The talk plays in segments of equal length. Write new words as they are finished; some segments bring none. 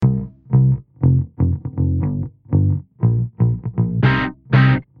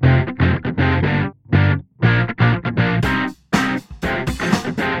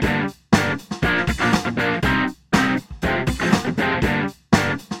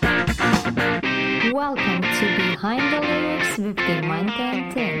Behind the Lyrics with Dimante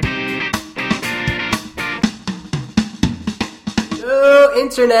and Tim. Hello,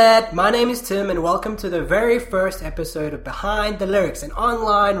 Internet! My name is Tim, and welcome to the very first episode of Behind the Lyrics, an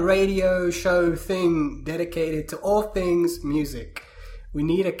online radio show thing dedicated to all things music. We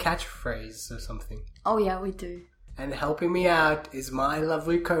need a catchphrase or something. Oh yeah, we do. And helping me out is my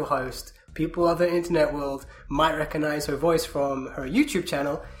lovely co-host. People of the internet world might recognize her voice from her YouTube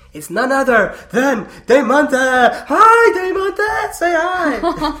channel. It's none other than Dimante! Hi, Dimante! Say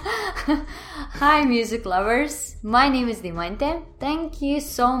hi! Hi, music lovers. My name is Dimante. Thank you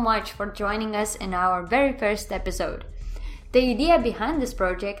so much for joining us in our very first episode. The idea behind this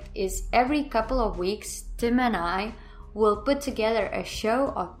project is every couple of weeks, Tim and I will put together a show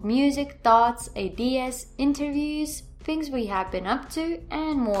of music, thoughts, ideas, interviews, things we have been up to,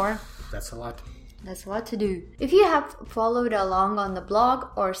 and more. That's a lot. That's a lot to do. If you have followed along on the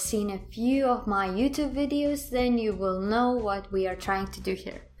blog or seen a few of my YouTube videos, then you will know what we are trying to do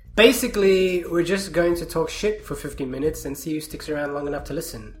here. Basically, we're just going to talk shit for 15 minutes and see who sticks around long enough to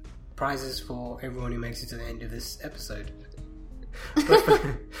listen. Prizes for everyone who makes it to the end of this episode.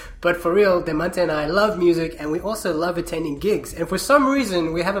 But for real, Dimante and I love music, and we also love attending gigs. And for some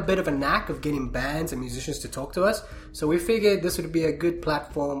reason, we have a bit of a knack of getting bands and musicians to talk to us. So we figured this would be a good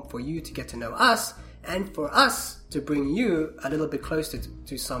platform for you to get to know us, and for us to bring you a little bit closer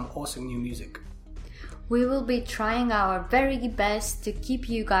to some awesome new music. We will be trying our very best to keep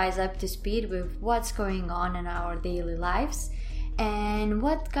you guys up to speed with what's going on in our daily lives and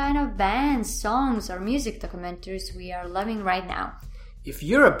what kind of bands, songs, or music documentaries we are loving right now. If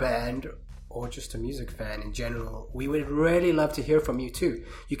you're a band or just a music fan in general, we would really love to hear from you too.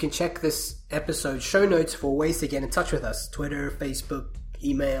 You can check this episode show notes for ways to get in touch with us. Twitter, Facebook,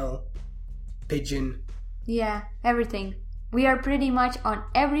 email, Pigeon. Yeah, everything. We are pretty much on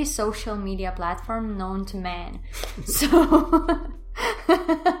every social media platform known to man. So...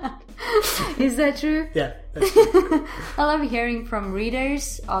 Is that true? Yeah, that's true. I love hearing from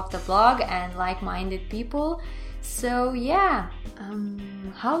readers of the blog and like-minded people. So yeah,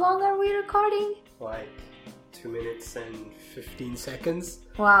 how long are we recording? Like 2 minutes and 15 seconds.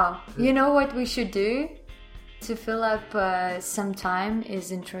 Wow. You know what we should do to fill up some time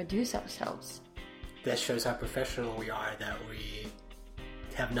is introduce ourselves. That shows how professional we are, that we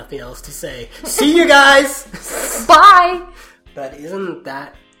have nothing else to say. See you guys! Bye! But isn't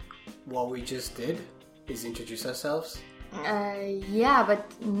that what we just did? Is introduce ourselves? Yeah, but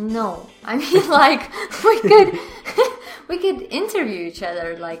no. I mean, like, we could interview each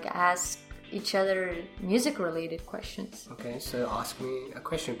other, like, ask each other music-related questions. Okay, so ask me a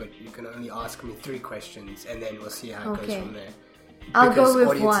question, but you can only ask me 3 questions, and then we'll see how it goes from there. I'll go with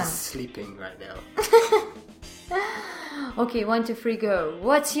audience one. Is sleeping right now. Okay, 1, 2, 3, go.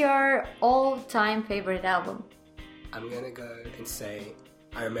 What's your all-time favorite album? I'm gonna go and say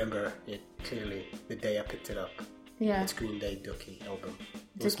I remember it clearly the day I picked it up. Yeah. It's Green Day Dookie album.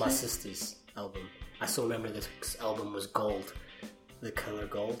 It was my sister's album. I still remember this album was gold, the color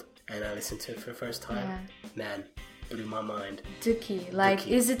gold, and I listened to it for the first time. Yeah. Man, blew my mind. Dookie, like,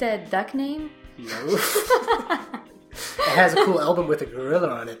 Dookie. Is it a duck name? No. It has a cool album with a gorilla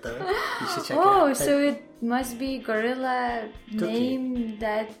on it, though. You should check it out. Oh, so it must be gorilla Dookie. name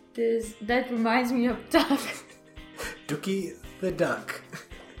that reminds me of duck. Dookie the Duck.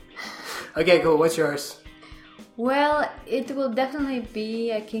 Okay, cool. What's yours? Well, it will definitely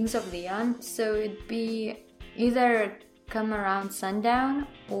be Kings of Leon. So it'd be either Come Around Sundown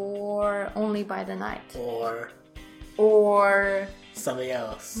or Only by the Night. Or Something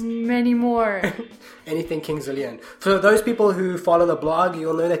else. many more. Anything Kings of Leon. For those people who follow the blog,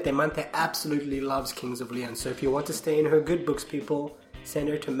 you'll know that Dimante absolutely loves Kings of Leon. So if you want to stay in her good books, people, send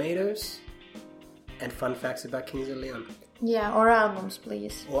her tomatoes and fun facts about Kings of Leon. Yeah, or albums,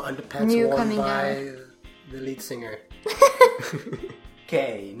 please. Or underpants New worn coming by the lead singer.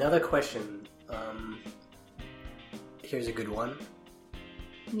 Okay, another question. Here's a good one.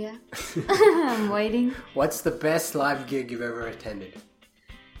 Yeah. I'm waiting. What's the best live gig you've ever attended?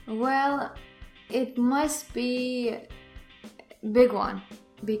 Well, it must be a big one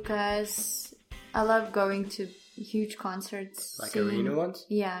because I love going to huge concerts. Like arena ones?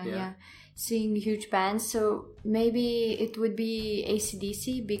 Yeah. Seeing huge bands. So maybe it would be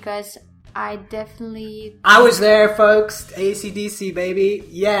AC/DC because I was there, folks. AC/DC, baby.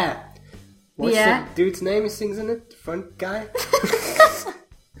 Yeah. What's the dude's name who sings in it? The front guy?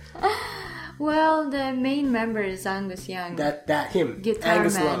 Well, the main member is Angus Young. That him. Guitar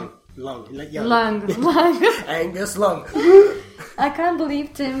Angus man. Lung. Angus Lung. I can't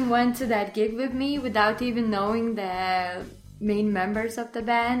believe Tim went to that gig with me without even knowing the main members of the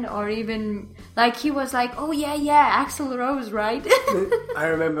band, or even like he was like, oh yeah, Axl Rose, right? I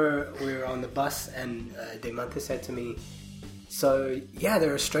remember we were on the bus and Demante said to me, so yeah,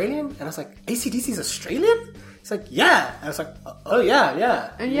 they're Australian? And I was like, AC/DC's Australian? It's like, yeah. I was like, oh yeah. Yeah,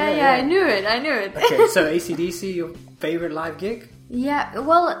 I knew it. Okay, so AC/DC, your favorite live gig? Yeah,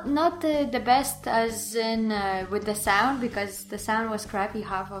 well, not the best as in with the sound, because the sound was crappy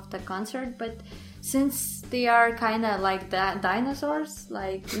half of the concert, but since they are kind of like dinosaurs,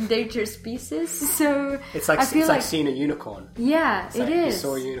 like endangered species, so it's like seeing a unicorn. Yeah, it is. You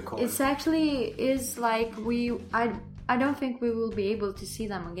saw a unicorn. It's actually is like I don't think we will be able to see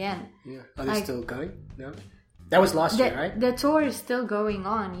them again. Yeah, are they still going? No. That was last year, right? The tour is still going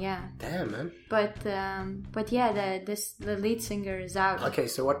on, yeah. Damn, man. But yeah, the lead singer is out. Okay,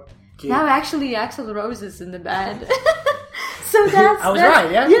 so what? Now actually, Axl Rose is in the band. So that's... I was right,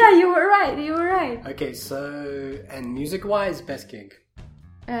 yeah? Yeah, you were right. Okay, so... And music-wise, best gig?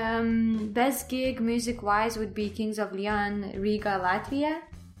 Best gig, music-wise, would be Kings of Leon, Riga, Latvia.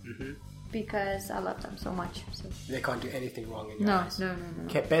 Mm-hmm. Because I love them so much. So. They can't do anything wrong in your eyes. No.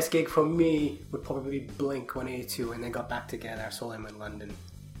 Okay, best gig for me would probably be Blink-182 when they got back together. I saw them in London.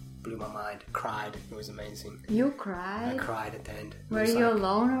 Blew my mind. Cried. It was amazing. You cried? I cried at the end. Were you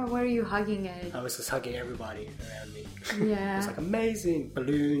alone or were you hugging it? I was just hugging everybody around me. Yeah. It was like amazing.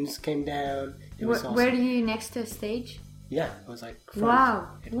 Balloons came down. It was awesome. Were you next to a stage? Yeah, it was like front. Wow.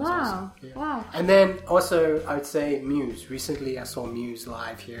 It was awesome. Yeah. Wow. And then also, I would say Muse. Recently, I saw Muse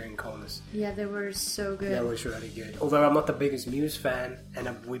live here in Kaunas. Yeah, they were so good. That was really good. Although I'm not the biggest Muse fan,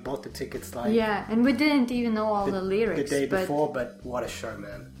 and we bought the tickets like... Yeah, and we didn't even know all the lyrics. The day before, but what a show,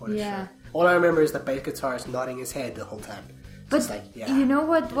 man. What a show. All I remember is the bass guitarist nodding his head the whole time. But you know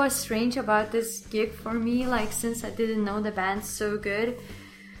what was strange about this gig for me? Like, since I didn't know the band so good,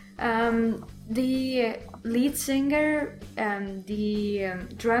 the lead singer, the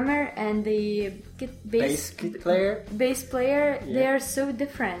drummer, and the bass player, they are so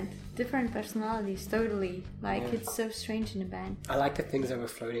different personalities, totally. Like, it's so strange in the band. I like the things that were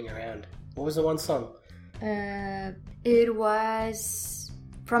floating around. What was the one song? It was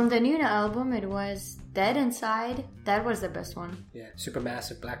from the new album. It was Dead Inside. That was the best one. Yeah,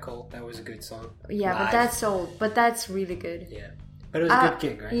 Supermassive Black Hole. That was a good song. Yeah, live. But that's old. But that's really good. Yeah. But it was a good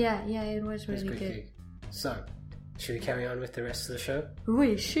gig, right? Yeah, it was really good. Gig. So, should we carry on with the rest of the show?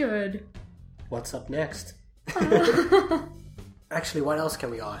 We should. What's up next? Actually, what else can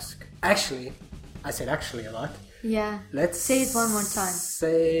we ask? Actually, I said actually a lot. Yeah. Let's say it one more time.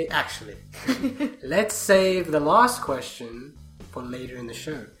 Let's save the last question for later in the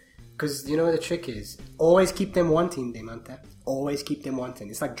show. Because you know what the trick is? Always keep them wanting, Demante. Always keep them wanting.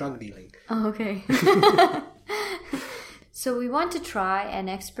 It's like drug dealing. Oh, okay. So we want to try and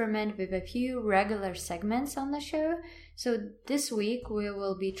experiment with a few regular segments on the show. So this week we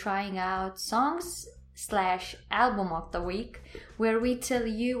will be trying out songs/album of the week, where we tell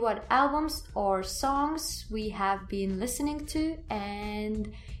you what albums or songs we have been listening to,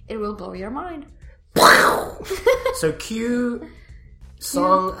 and it will blow your mind. So cue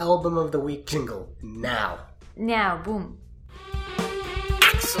song album of the week jingle now. Now, boom.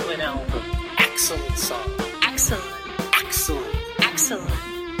 Excellent album. Excellent song. Excellent.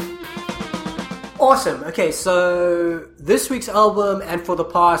 Awesome. Okay, so this week's album, and for the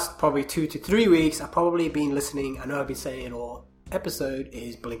past probably 2 to 3 weeks, I've probably been listening, I know I've been saying it all episode,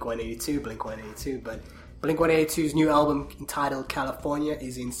 is Blink-182, but Blink-182's new album entitled California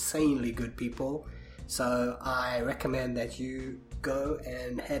is insanely good, people. So I recommend that you go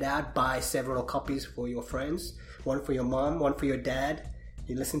and head out, buy several copies for your friends, one for your mom, one for your dad.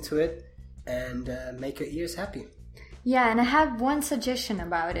 You listen to it and make your ears happy. Yeah, and I have one suggestion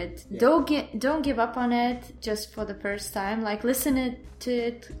about it. Yeah. Don't give up on it just for the first time. Like, listen to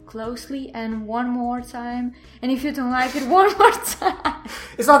it closely and one more time. And if you don't like it, one more time.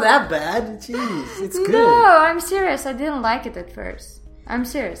 It's not that bad. Jeez, it's good. No, I'm serious. I didn't like it at first. I'm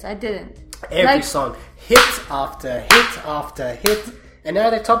serious. I didn't. Every song, hit after hit after hit. And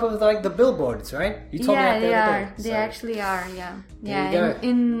now they're top of the billboards, right? You told me that the other day. They actually are, yeah. There you go.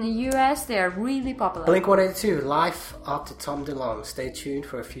 In the US, they are really popular. Blink-182, Life After Tom DeLonge. Stay tuned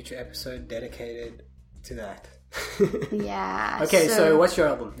for a future episode dedicated to that. Yeah. Okay, so what's your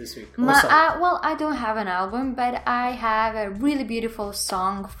album this week? I don't have an album, but I have a really beautiful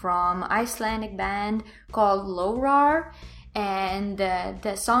song from Icelandic band called Lowrar. And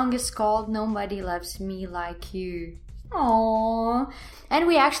the song is called Nobody Loves Me Like You. Aww. And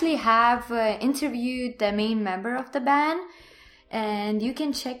we actually have interviewed the main member of the band, and you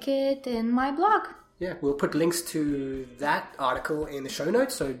can check it in my blog. Yeah, we'll put links to that article in the show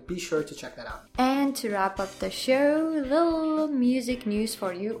notes, so be sure to check that out. And to wrap up the show, little music news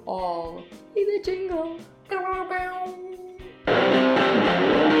for you all. Hit the jingle.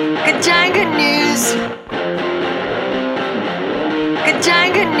 Kajanga news.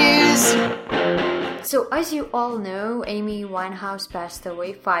 Kajanga news. So, as you all know, Amy Winehouse passed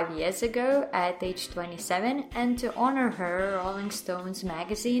away 5 years ago at age 27, and to honor her, Rolling Stones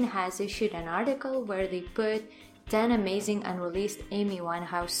magazine has issued an article where they put 10 amazing unreleased Amy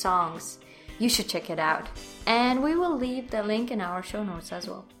Winehouse songs. You should check it out. And we will leave the link in our show notes as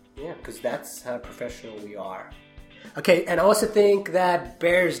well. Yeah, because that's how professional we are. Okay, and I also think that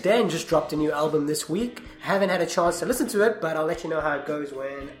Bear's Den just dropped a new album this week. I haven't had a chance to listen to it, but I'll let you know how it goes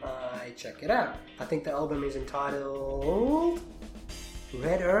when I check it out. I think the album is entitled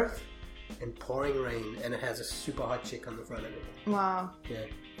Red Earth and Pouring Rain, and it has a super hot chick on the front of it. Wow. Yeah.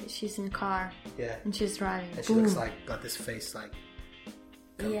 She's in a car. Yeah. And she's driving. And she looks like, got this face like,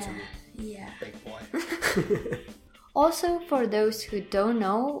 come to me. Yeah. Big boy. Also, for those who don't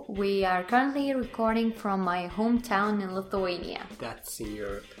know, we are currently recording from my hometown in Lithuania. That's in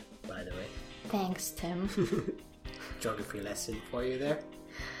Europe, by the way. Thanks, Tim. Geography lesson for you there.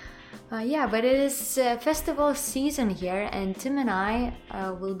 Yeah, but it is festival season here, and Tim and I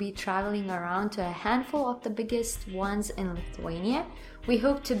will be traveling around to a handful of the biggest ones in Lithuania. We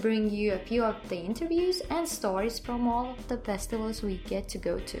hope to bring you a few of the interviews and stories from all of the festivals we get to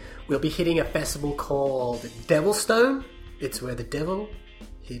go to. We'll be hitting a festival called Devilstone. It's where the devil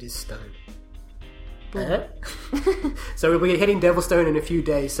hid his stone. So we'll be hitting Devilstone in a few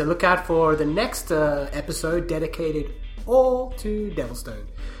days. So look out for the next episode dedicated all to Devilstone.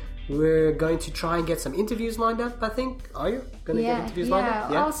 We're going to try and get some interviews lined up, I think. Are you going to get interviews lined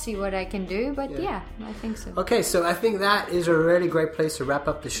up? Yeah, I'll see what I can do, but yeah, I think so. Okay, so I think that is a really great place to wrap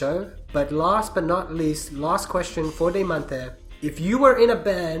up the show. But last but not least, last question for Diamante. If you were in a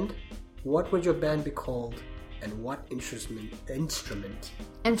band, what would your band be called? And what instrument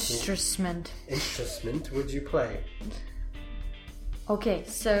would you play? Okay,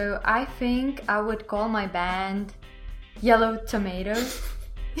 so I think I would call my band Yellow Tomato.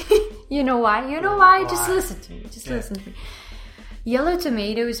 You know why? Why? Just listen to me. Listen to me. Yellow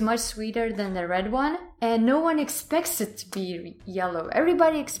Tomato is much sweeter than the red one, and no one expects it to be yellow.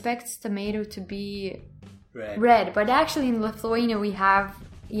 Everybody expects tomato to be red, but actually in Lithuania we have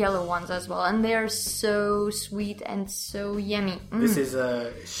yellow ones as well, and they're so sweet and so yummy. This is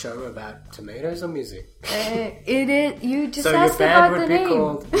a show about tomatoes or music? It is. You just so asked about the name. So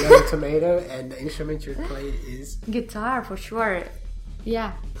your band would be called Yellow Tomato, and the instrument you would play is? Guitar, for sure.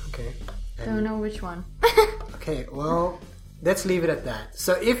 Yeah. Okay. Don't know which one. Okay, well, let's leave it at that.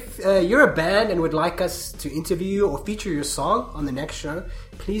 So if you're a band and would like us to interview you or feature your song on the next show,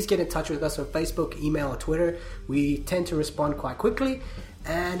 please get in touch with us on Facebook, email, or Twitter. We tend to respond quite quickly.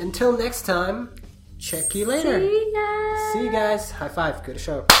 And until next time, check you later. See you guys. High five. Good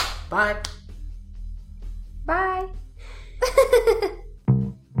show. Bye. Bye.